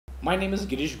My name is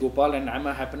Girish Gopal and I'm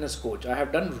a happiness coach. I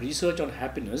have done research on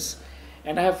happiness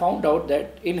and I have found out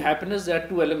that in happiness there are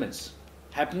two elements: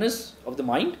 happiness of the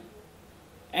mind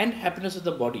and happiness of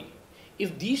the body.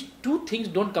 If these two things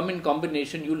don't come in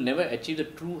combination, you'll never achieve the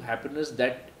true happiness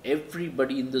that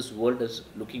everybody in this world is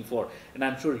looking for. And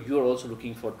I'm sure you're also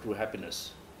looking for true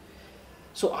happiness.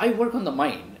 So I work on the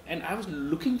mind and I was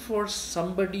looking for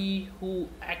somebody who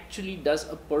actually does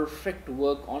a perfect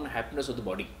work on happiness of the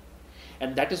body.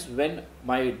 And that is when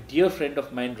my dear friend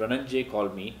of mine, Rananjay,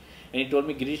 called me and he told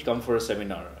me, Girish, come for a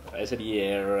seminar. I said,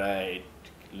 yeah, right,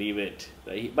 leave it.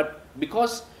 But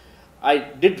because I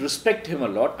did respect him a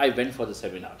lot, I went for the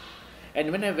seminar.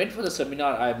 And when I went for the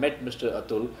seminar, I met Mr.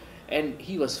 Atul and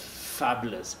he was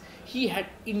fabulous. He had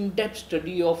in-depth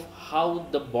study of how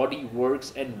the body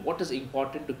works and what is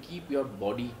important to keep your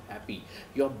body happy.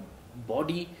 Your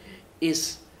body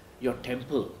is your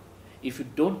temple. If you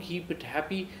don't keep it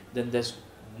happy, then there's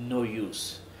no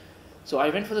use. So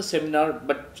I went for the seminar,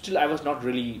 but still I was not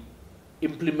really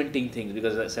implementing things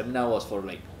because the seminar was for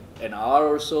like an hour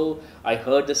or so. I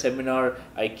heard the seminar,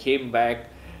 I came back,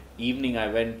 evening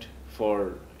I went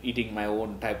for eating my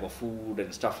own type of food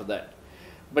and stuff like that.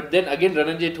 But then again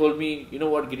Rananjay told me, you know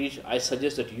what Girish, I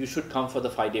suggest that you should come for the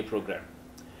 5-day program.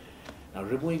 Now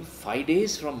removing 5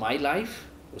 days from my life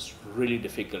was really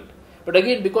difficult. But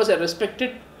again, because I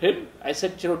respected him, I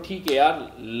said, chalo theek hai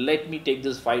yaar, let me take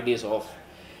this 5 days off.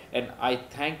 And I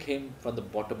thank him from the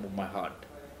bottom of my heart.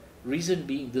 Reason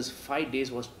being, this 5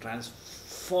 days was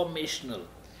transformational.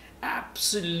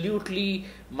 Absolutely,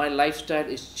 my lifestyle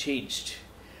is changed.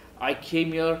 I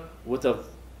came here with a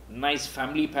nice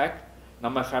family pack. Now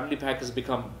my family pack has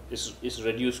become, is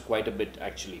reduced quite a bit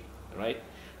actually, right?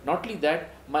 Not only that,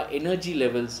 my energy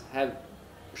levels have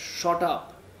shot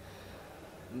up.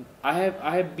 I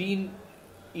have been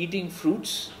eating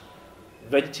fruits,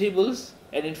 vegetables,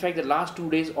 and in fact the last 2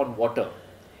 days on water,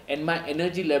 and my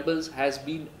energy levels has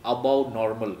been above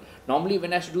normal. Normally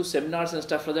when I used to do seminars and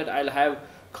stuff like that, I'll have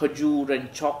khajur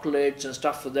and chocolates and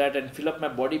stuff like that and fill up my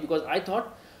body because I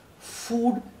thought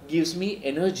food gives me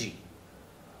energy.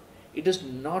 It is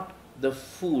not the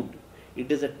food,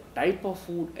 it is a type of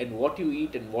food and what you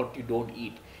eat and what you don't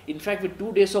eat. In fact, with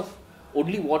 2 days of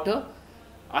only water,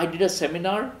 I did a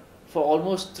seminar for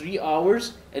almost 3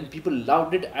 hours and people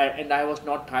loved it, and I was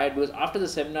not tired because after the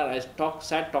seminar I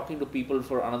sat talking to people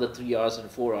for another 3 hours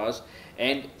and 4 hours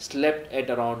and slept at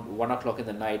around 1 o'clock in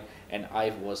the night, and I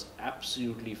was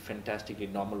absolutely fantastically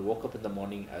normal. Woke up in the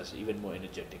morning, I was even more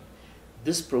energetic.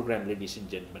 This program, ladies and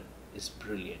gentlemen, is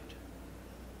brilliant.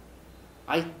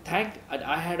 I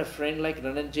had a friend like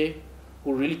Rananjay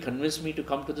who really convinced me to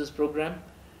come to this program,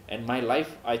 and my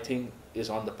life, I think, is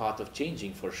on the path of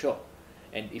changing for sure.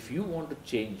 And if you want to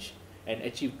change and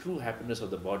achieve true happiness of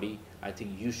the body, I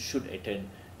think you should attend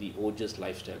the Ojas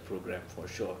lifestyle program for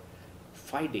sure.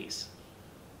 5 days,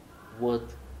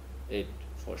 worth it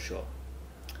for sure.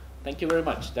 Thank you very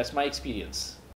much. That's my experience.